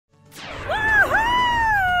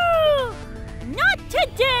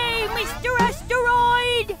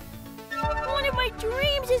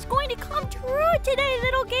true today,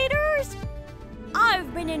 little Gators.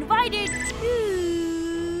 I've been invited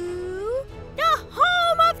to the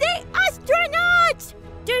home of the astronauts,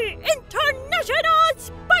 the International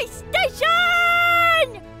Space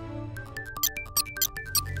Station!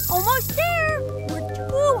 Almost there! We're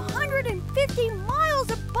 250 miles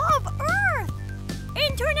above Earth!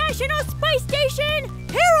 International Space Station,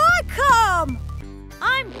 here I come!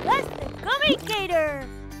 I'm Gus the Gummy Gator.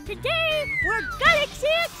 Today, we're Galaxy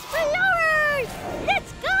Explorers!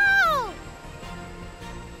 Let's go!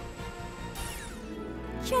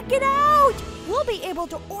 Check it out! We'll be able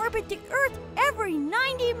to orbit the Earth every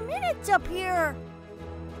 90 minutes up here!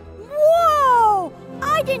 Whoa!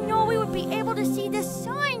 I didn't know we would be able to see the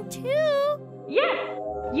sun, too! Yes!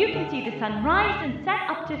 You can see the sun rise and set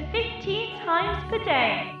up to 15 times per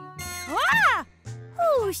day. Ah!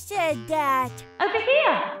 Who said that? Over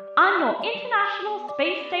here! I'm your International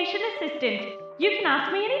Space Station Assistant. You can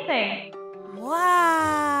ask me anything.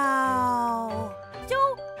 Wow!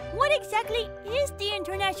 So, what exactly is the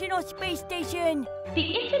International Space Station?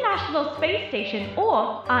 The International Space Station,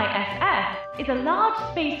 or ISS, is a large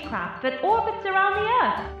spacecraft that orbits around the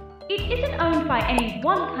Earth. It isn't owned by any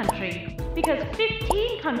one country, because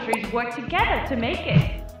 15 countries work together to make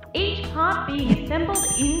it, each part being assembled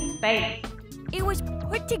in space. It was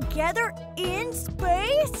put together in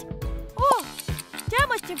space? Oh, that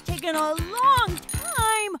must have taken a long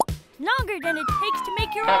time. Longer than it takes to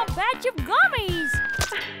make your own batch of gummies.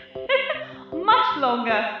 Much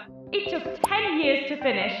longer. It took 10 years to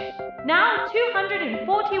finish. Now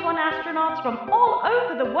 241 astronauts from all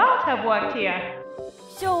over the world have worked here.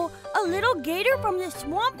 So, a little gator from the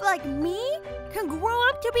swamp like me can grow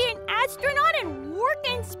up to be an astronaut and work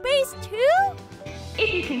in space too?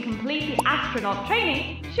 If you can complete the astronaut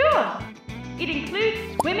training, sure. It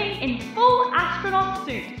includes swimming in full astronaut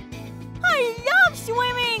suit. I love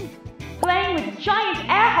swimming! Playing with giant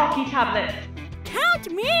air hockey tablets. Count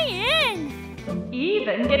me in!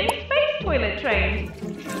 Even getting space toilet trained.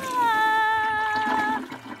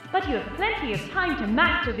 But you have plenty of time to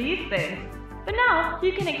master these things. For now,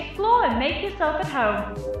 you can explore and make yourself at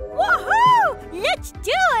home. Woohoo! Let's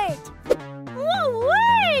do it!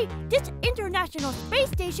 Whoa-wee! This International Space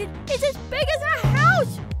Station is as big as a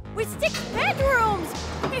house with 6 bedrooms!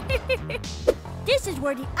 This is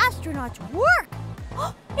where the astronauts work!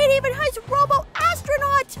 It even has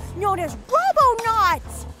robo-astronauts known as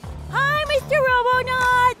Robonauts! Hi, Mr.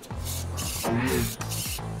 Robonaut!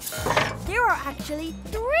 There are actually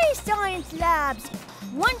 3 science labs.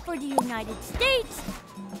 One for the United States,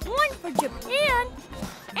 one for Japan,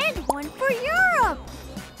 and one for Europe.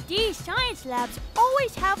 These science labs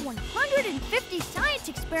always have 150 science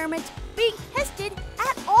experiments being tested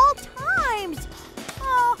at all times.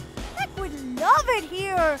 Oh, heck would love it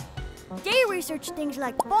here. They research things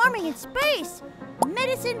like farming in space,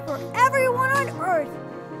 medicine for everyone on Earth,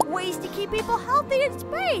 ways to keep people healthy in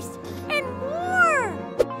space, and more.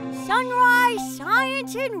 Sunrise,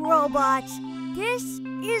 science, and robots. This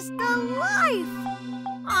is the life!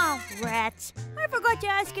 Aw, rats. I forgot to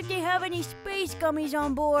ask if they have any space gummies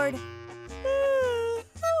on board. I'll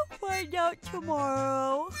find out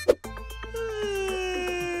tomorrow.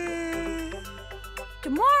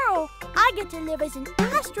 Tomorrow, I get to live as an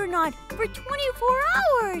astronaut for 24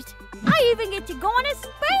 hours. I even get to go on a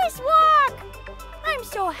spacewalk. I'm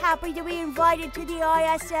so happy to be invited to the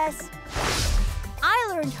ISS. I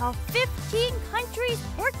learned how 15 countries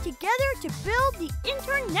work together to build the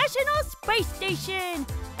International Space Station.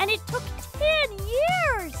 And it took 10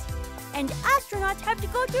 years. And astronauts have to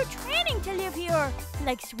go through training to live here,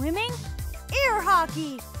 like swimming, air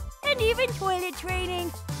hockey, and even toilet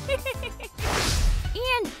training.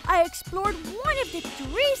 And I explored one of the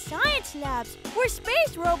 3 science labs where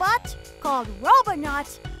space robots, called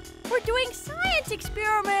Robonauts, were doing science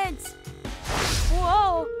experiments.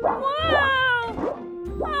 Whoa! Whoa!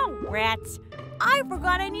 Oh, rats. I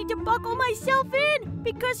forgot I need to buckle myself in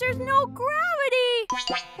because there's no gravity.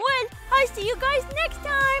 Well, I'll see you guys next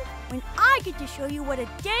time when I get to show you what a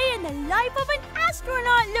day in the life of an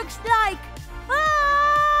astronaut looks like.